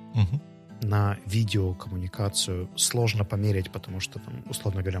 на видеокоммуникацию сложно померить, потому что, там,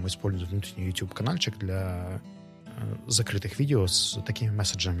 условно говоря, мы используем внутренний YouTube-канальчик для закрытых видео с такими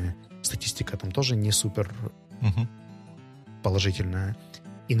месседжами. Статистика там тоже не супер положительная.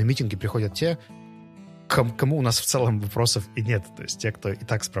 И на митинги приходят те, кому у нас в целом вопросов и нет. То есть те, кто и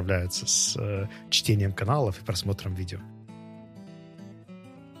так справляются с чтением каналов и просмотром видео.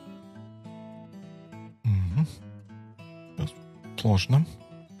 Сложно.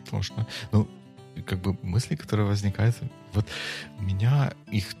 Ну, как бы мысли, которые возникают, вот у меня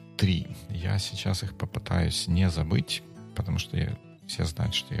их 3. Я сейчас их попытаюсь не забыть, потому что все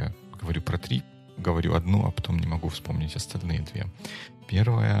знают, что я говорю про 3, говорю одну, а потом не могу вспомнить остальные 2.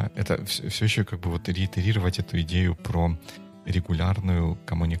 Первое, это все еще как бы вот реитерировать эту идею про регулярную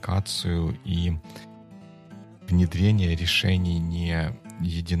коммуникацию и внедрение решений не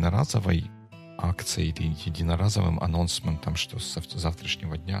единоразовой акцией или единоразовым анонсментом, что с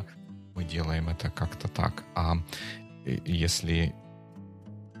завтрашнего дня мы делаем это как-то так. А если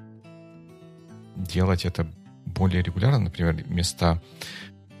делать это более регулярно, например,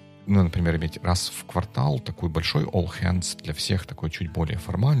 например, иметь раз в квартал такой большой all hands для всех, такой чуть более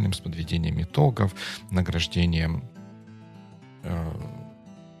формальным, с подведением итогов, награждением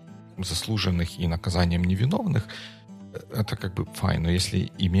заслуженных и наказанием невиновных, это как бы fine. Но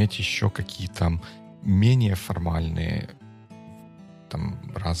если иметь еще какие-то менее формальные, там,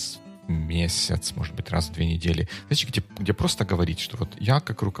 раз в месяц, может быть, раз в 2 недели. Знаете, где просто говорить, что вот я,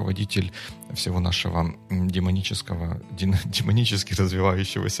 как руководитель всего нашего демонически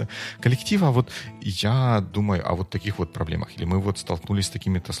развивающегося коллектива, вот я думаю о вот таких вот проблемах. Или мы вот столкнулись с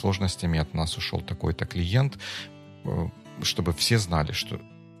такими-то сложностями, от нас ушел такой-то клиент, чтобы все знали, что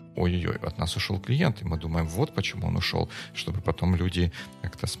ой-ой-ой, от нас ушел клиент, и мы думаем, вот почему он ушел, чтобы потом люди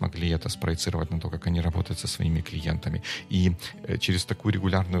как-то смогли это спроецировать на то, как они работают со своими клиентами. И через такую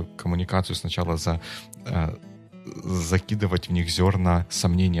регулярную коммуникацию сначала закидывать в них зерна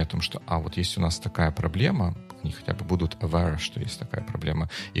сомнения о том, что вот есть у нас такая проблема, они хотя бы будут aware, что есть такая проблема.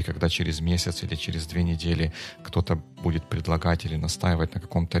 И когда через месяц или через 2 недели кто-то будет предлагать или настаивать на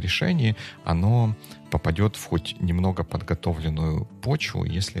каком-то решении, оно попадет в хоть немного подготовленную почву.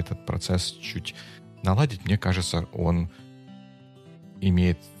 Если этот процесс чуть наладить, мне кажется, он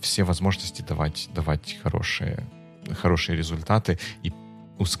имеет все возможности давать хорошие результаты и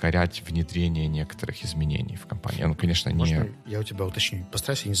ускорять внедрение некоторых изменений в компании. Ну, конечно, Можно я у тебя уточню?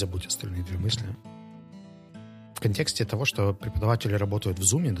 Постарайся не забудь остальные 2 мысли. В контексте того, что преподаватели работают в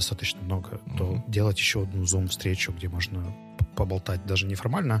Zoom достаточно много, то делать еще одну Zoom-встречу, где можно поболтать даже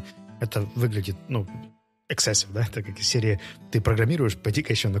неформально, это выглядит, excessive, да? Это как из серии «Ты программируешь,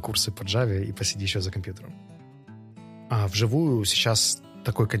 пойди-ка еще на курсы по Java и посиди еще за компьютером». А вживую сейчас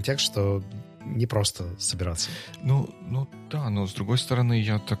такой контекст, что не просто собираться. Да, но с другой стороны,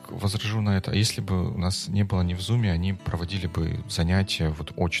 я так возражу на это. А если бы у нас не было ни в Zoom, они проводили бы занятия,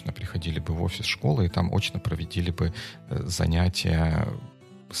 вот очно приходили бы в офис школы, и там очно проводили бы занятия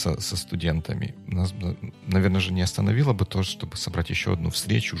со студентами. Нас, наверное, же не остановило бы то, чтобы собрать еще одну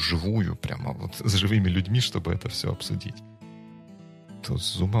встречу живую, прямо вот с живыми людьми, чтобы это все обсудить. То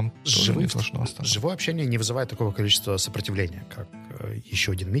с Zoom тоже не должно оставаться. Живое общение не вызывает такого количества сопротивления, как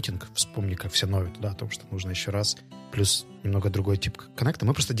еще один митинг. Вспомни, как все ноют, да, о том, что нужно еще раз. Плюс немного другой тип коннекта.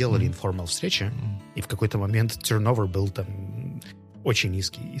 Мы просто делали informal встречи, и в какой-то момент turnover был там очень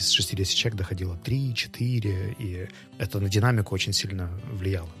низкий. Из 60 человек доходило 3-4, и это на динамику очень сильно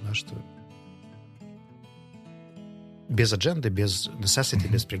влияло, да, что без адженды, без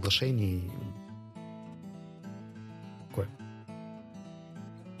necessity, без приглашений. Такое.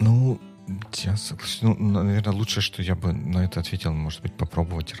 Я согласен. Наверное, лучше, что я бы на это ответил, может быть,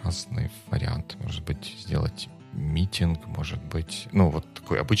 попробовать разные варианты. Может быть, сделать митинг, может быть, вот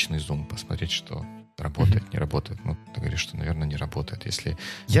такой обычный Zoom, посмотреть, что работает, не работает. Ты говоришь, что, наверное, не работает. Если...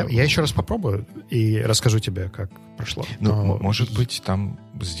 Я еще раз попробую и расскажу тебе, как прошло. Может быть, там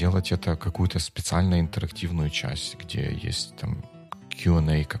сделать это какую-то специально интерактивную часть, где есть там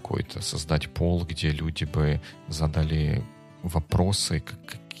Q&A какой-то, создать пол, где люди бы задали вопросы,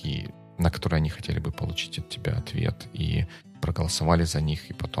 на которые они хотели бы получить от тебя ответ, и проголосовали за них,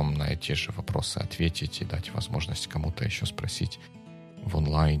 и потом на эти же вопросы ответить и дать возможность кому-то еще спросить в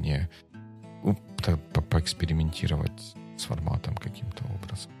онлайне, поэкспериментировать с форматом каким-то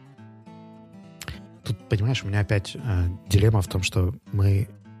образом. Тут, понимаешь, у меня опять дилемма в том, что мы,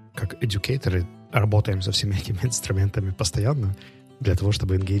 как эдюкейторы, работаем со всеми этими инструментами постоянно для того,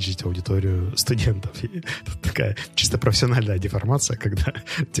 чтобы энгейджить аудиторию студентов. И тут такая чисто профессиональная деформация, когда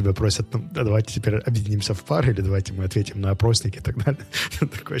тебя просят, давайте теперь объединимся в пары, или давайте мы ответим на опросник и так далее.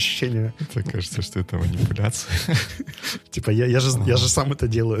 Такое ощущение. Мне кажется, что это манипуляция. Типа я же сам это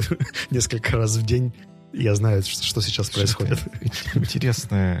делаю несколько раз в день. Я знаю, что сейчас происходит.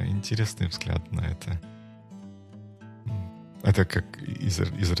 Интересный взгляд на это. Это как из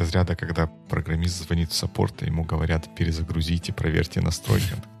разряда, когда программист звонит в саппорт, и ему говорят, перезагрузите, проверьте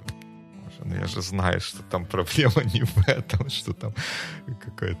настройки. Я же знаю, что там проблема не в этом, что там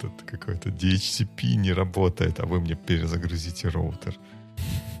какой-то DHCP не работает, а вы мне перезагрузите роутер.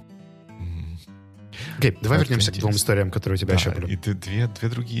 Окей, давай вернемся к 2 историям, которые у тебя еще были. И 2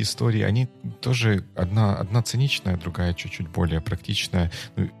 другие истории, они тоже, одна циничная, другая чуть-чуть более практичная.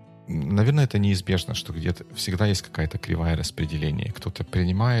 Наверное, это неизбежно, что где-то всегда есть какая-то кривая распределения. Кто-то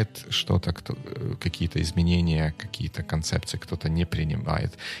принимает что-то, какие-то изменения, какие-то концепции, кто-то не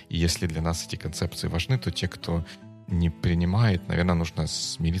принимает. И если для нас эти концепции важны, то те, кто не принимает, наверное, нужно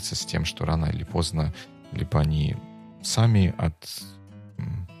смириться с тем, что рано или поздно либо они сами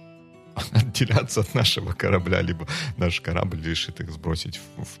отделятся от нашего корабля, либо наш корабль решит их сбросить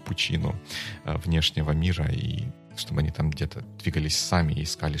в пучину внешнего мира, и чтобы они там где-то двигались сами и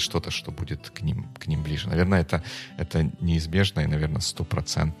искали что-то, что будет к ним ближе. Наверное, это неизбежно, и, наверное,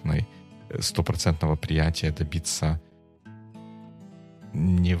 стопроцентного приятия добиться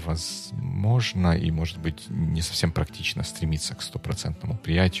невозможно, и, может быть, не совсем практично стремиться к стопроцентному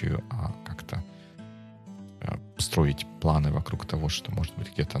приятию, а как-то строить планы вокруг того, что, может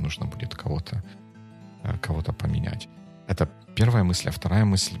быть, где-то нужно будет кого-то кого-то поменять. Это первая мысль. А вторая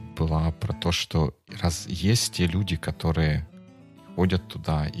мысль была про то, что раз есть те люди, которые ходят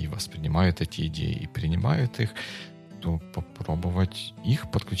туда и воспринимают эти идеи и принимают их, то попробовать их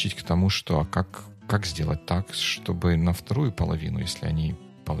подключить к тому, что как сделать так, чтобы на вторую половину, если они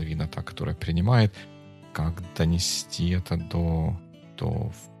половина та, которая принимает, как донести это до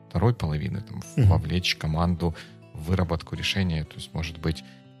второй половины, там, вовлечь команду в выработку решения. То есть, может быть,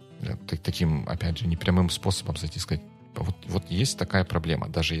 таким, опять же, непрямым способом зайти и сказать, вот есть такая проблема,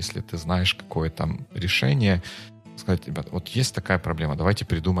 даже если ты знаешь, какое там решение, сказать, ребят, вот есть такая проблема, давайте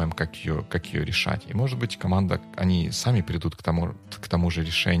придумаем, как ее решать. И, может быть, команда, они сами придут к тому же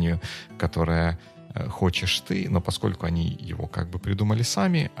решению, которое хочешь ты, но поскольку они его как бы придумали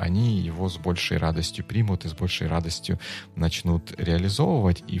сами, они его с большей радостью примут и с большей радостью начнут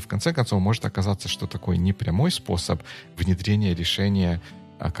реализовывать. И в конце концов может оказаться, что такой непрямой способ внедрения решения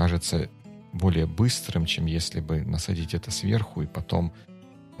окажется более быстрым, чем если бы насадить это сверху и потом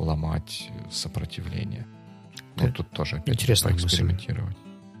ломать сопротивление. Ну, тут тоже опять интересно поэкспериментировать.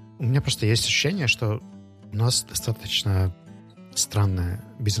 У меня просто есть ощущение, что у нас достаточно странная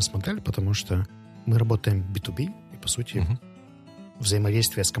бизнес-модель, потому что мы работаем B2B, и, по сути,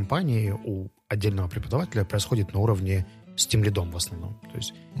 взаимодействие с компанией у отдельного преподавателя происходит на уровне с тимлидом в основном. То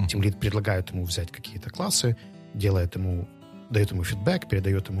есть тимлид предлагает ему взять какие-то классы, дает ему фидбэк,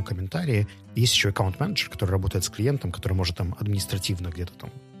 передает ему комментарии. Есть еще аккаунт-менеджер, который работает с клиентом, который может там административно где-то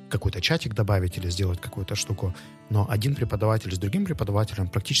там какой-то чатик добавить или сделать какую-то штуку. Но один преподаватель с другим преподавателем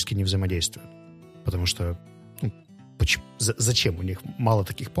практически не взаимодействует. Потому что зачем? У них мало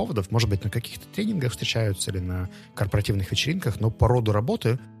таких поводов. Может быть, на каких-то тренингах встречаются или на корпоративных вечеринках, но по роду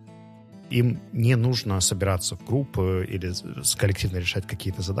работы им не нужно собираться в группы или коллективно решать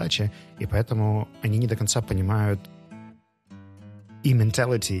какие-то задачи, и поэтому они не до конца понимают и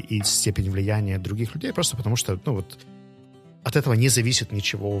mentality, и степень влияния других людей, просто потому что от этого не зависит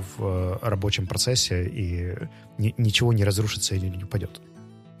ничего в рабочем процессе, и ничего не разрушится и не упадет.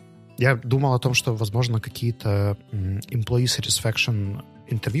 Я думал о том, что, возможно, какие-то employee satisfaction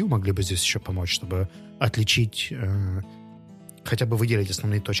интервью могли бы здесь еще помочь, чтобы отличить, хотя бы выделить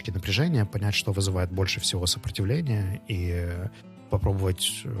основные точки напряжения, понять, что вызывает больше всего сопротивления, и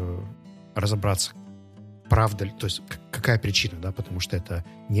попробовать разобраться, правда ли, то есть какая причина, да, потому что это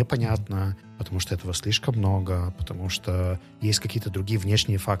непонятно, потому что этого слишком много, потому что есть какие-то другие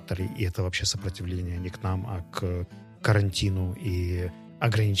внешние факторы, и это вообще сопротивление не к нам, а к карантину и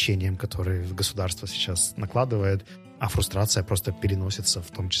ограничениям, которые государство сейчас накладывает, а фрустрация просто переносится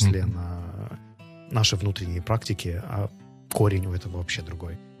в том числе на наши внутренние практики, а корень у этого вообще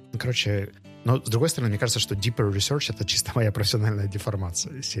другой. Но с другой стороны, мне кажется, что deeper research — это чисто моя профессиональная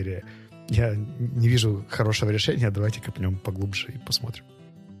деформация серии. Я не вижу хорошего решения, давайте копнем поглубже и посмотрим.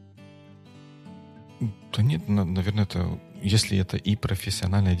 Да нет, наверное, если это и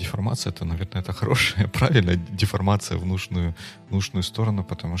профессиональная деформация, то, наверное, это хорошая, правильная деформация в нужную сторону,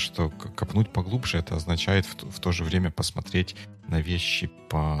 потому что копнуть поглубже — это означает в то же время посмотреть на вещи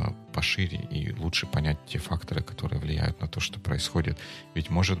пошире и лучше понять те факторы, которые влияют на то, что происходит. Ведь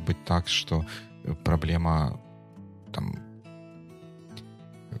может быть так, что проблема там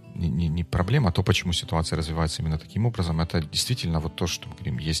не проблема, а то, почему ситуация развивается именно таким образом, это действительно вот то, что мы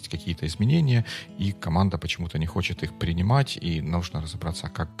говорим, есть какие-то изменения, и команда почему-то не хочет их принимать, и нужно разобраться,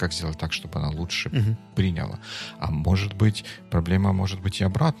 как сделать так, чтобы она лучше приняла. А может быть, проблема может быть и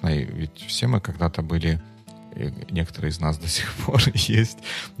обратной, ведь все мы когда-то были, некоторые из нас до сих пор есть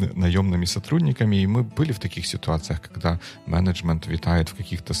наемными сотрудниками, и мы были в таких ситуациях, когда менеджмент витает в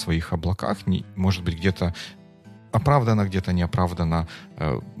каких-то своих облаках, может быть, где-то оправданно, где-то неоправданно,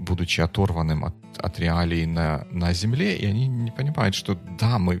 будучи оторванным от реалий на земле, и они не понимают, что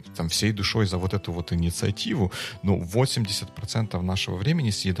да, мы там всей душой за вот эту вот инициативу, но 80% нашего времени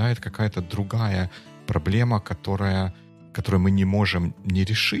съедает какая-то другая проблема, которую мы не можем не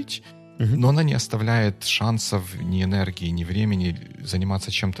решить, но она не оставляет шансов ни энергии, ни времени заниматься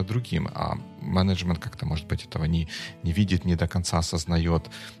чем-то другим. А менеджмент как-то, может быть, этого не видит, не до конца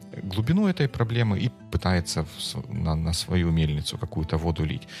осознает глубину этой проблемы и пытается на свою мельницу какую-то воду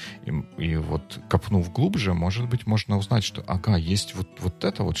лить. И вот копнув глубже, может быть, можно узнать, что есть вот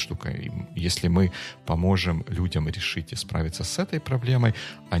эта вот штука. И если мы поможем людям решить и справиться с этой проблемой,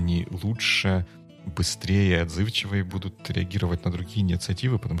 они лучше, быстрее и отзывчивее будут реагировать на другие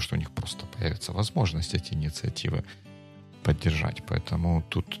инициативы, потому что у них просто появится возможность эти инициативы поддержать. Поэтому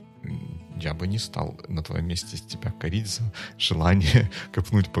тут я бы не стал на твоем месте тебя корить за желание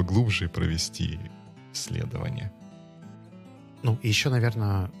копнуть поглубже и провести исследование. Ну, и еще,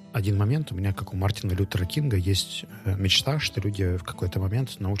 наверное, один момент. У меня, как у Мартина Лютера Кинга, есть мечта, что люди в какой-то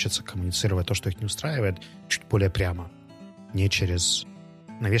момент научатся коммуницировать то, что их не устраивает, чуть более прямо. Не через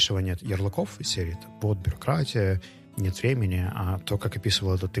навешивание ярлыков из серии там, «Вот бюрократия», «Нет времени», а то, как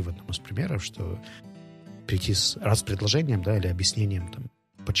описывал это ты в одном из примеров, что прийти с предложением, да, или объяснением, там,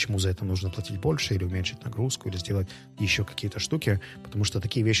 почему за это нужно платить больше, или уменьшить нагрузку, или сделать еще какие-то штуки, потому что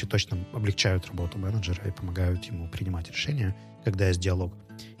такие вещи точно облегчают работу менеджера и помогают ему принимать решения, когда есть диалог.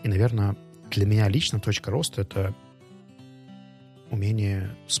 И, наверное, для меня лично точка роста — это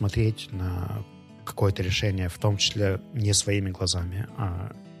умение смотреть на какое-то решение, в том числе не своими глазами,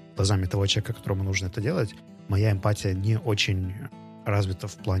 а глазами того человека, которому нужно это делать. Моя эмпатия не очень развита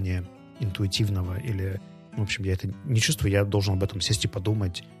в плане интуитивного или... В общем, я это не чувствую, я должен об этом сесть и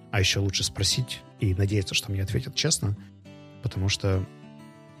подумать, а еще лучше спросить и надеяться, что мне ответят честно, потому что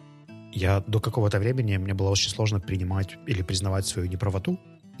я до какого-то времени, мне было очень сложно принимать или признавать свою неправоту.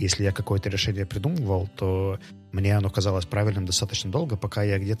 Если я какое-то решение придумывал, то мне оно казалось правильным достаточно долго, пока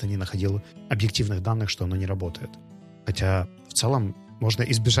я где-то не находил объективных данных, что оно не работает. Хотя в целом можно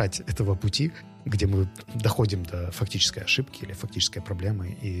избежать этого пути, где мы доходим до фактической ошибки или фактической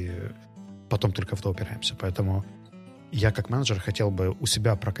проблемы, и потом только в это упираемся. Поэтому я как менеджер хотел бы у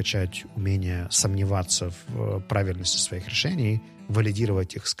себя прокачать умение сомневаться в правильности своих решений,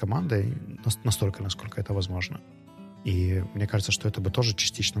 валидировать их с командой настолько, насколько это возможно. И мне кажется, что это бы тоже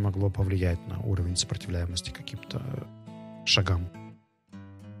частично могло повлиять на уровень сопротивляемости к каким-то шагам.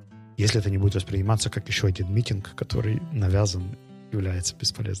 Если это не будет восприниматься как еще один митинг, который навязан, является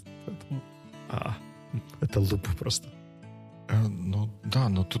бесполезным. Поэтому это луп просто. Ну да,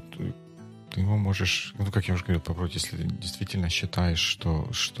 но тут... Ты его можешь, ну, как я уже говорил, попробовать, если ты действительно считаешь, что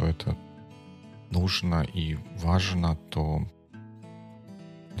это нужно и важно, то,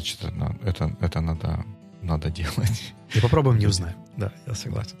 значит, это надо делать. И попробуем, не узнаем. Да, я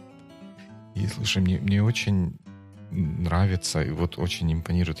согласен. И, слушай, мне очень нравится, и вот очень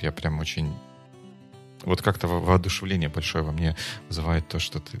импонирует, я прям очень... Вот как-то воодушевление большое во мне вызывает то,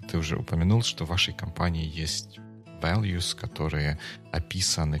 что ты уже упомянул, что в вашей компании есть values, которые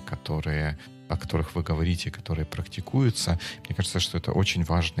описаны, о которых вы говорите, которые практикуются. Мне кажется, что это очень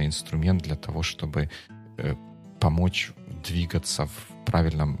важный инструмент для того, чтобы помочь двигаться в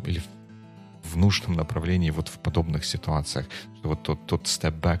правильном или в нужном направлении вот в подобных ситуациях. Что вот тот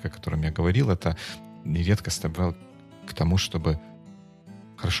step-back, о котором я говорил, это нередко step-back к тому, чтобы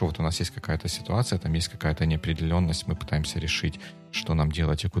хорошо, вот у нас есть какая-то ситуация, там есть какая-то неопределенность, мы пытаемся решить, что нам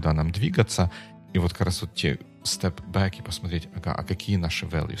делать и куда нам двигаться. И вот как раз вот те step back и посмотреть, а какие наши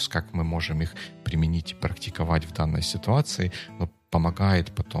values, как мы можем их применить и практиковать в данной ситуации, но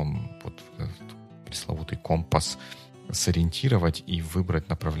помогает потом вот этот пресловутый компас сориентировать и выбрать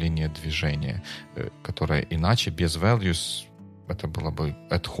направление движения, которое иначе без values это было бы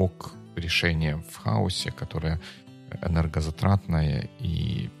ad hoc решение в хаосе, которое энергозатратное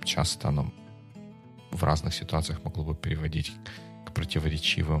и часто оно в разных ситуациях могло бы приводить к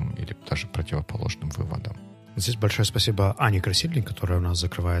противоречивым или даже противоположным выводам. Здесь большое спасибо Ане Красильник, которая у нас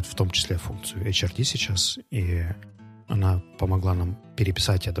закрывает в том числе функцию HRD сейчас, и она помогла нам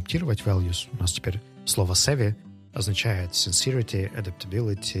переписать и адаптировать values. У нас теперь слово savvy означает sincerity,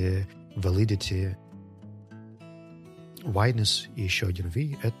 adaptability, validity, wideness, и еще один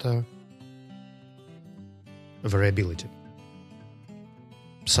V — это variability.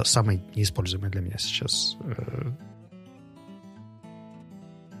 Самый неиспользуемый для меня сейчас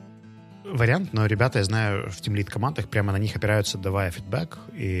вариант, но ребята, я знаю, в тимлид-командах прямо на них опираются, давая фидбэк,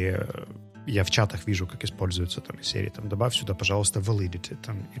 и я в чатах вижу, как используются там из серии, там, добавь сюда, пожалуйста, validity,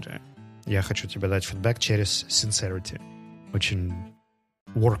 там, или я хочу тебе дать фидбэк через sincerity. Очень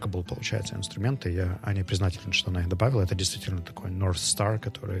workable получается инструмент, и я Ане признателен, что она их добавила. Это действительно такой North Star,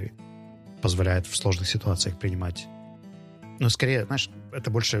 который позволяет в сложных ситуациях принимать. Но скорее, знаешь,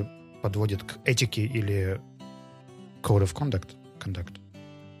 это больше подводит к этике или code of conduct.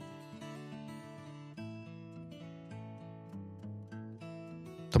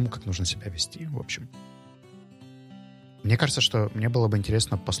 Тому, как нужно себя вести, в общем. Мне кажется, что мне было бы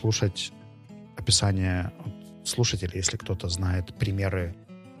интересно послушать описание от слушателей, если кто-то знает примеры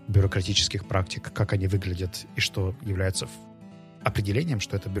бюрократических практик, как они выглядят и что является определением,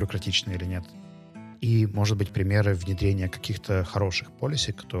 что это бюрократично или нет. И, может быть, примеры внедрения каких-то хороших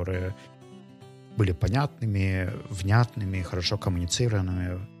полисей, которые были понятными, внятными, хорошо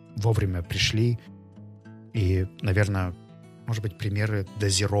коммуницированными, вовремя пришли. И, наверное, может быть, примеры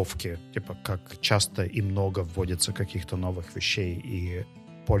дозировки, типа как часто и много вводится каких-то новых вещей и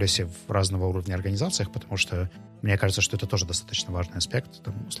полиси в разного уровня организациях, потому что Мне кажется, что это тоже достаточно важный аспект.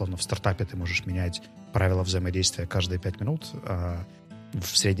 Там, условно, в стартапе ты можешь менять правила взаимодействия каждые 5 минут, а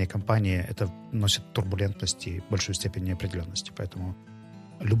в средней компании это носит турбулентность и большую степень неопределенности. Поэтому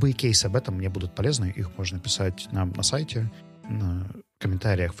любые кейсы об этом мне будут полезны. Их можно писать нам на сайте, на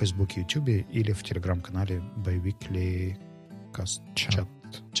комментариях в Фейсбуке, Ютубе или в Телеграм-канале Biweekly Cast. Чат.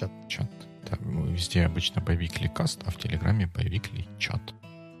 Да, везде обычно Biweekly Cast, а в Телеграме Biweekly Chat.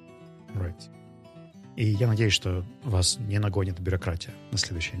 Right. И я надеюсь, что вас не нагонит бюрократия на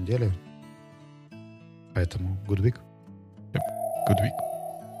следующей неделе. Поэтому good week. Yep. Good week.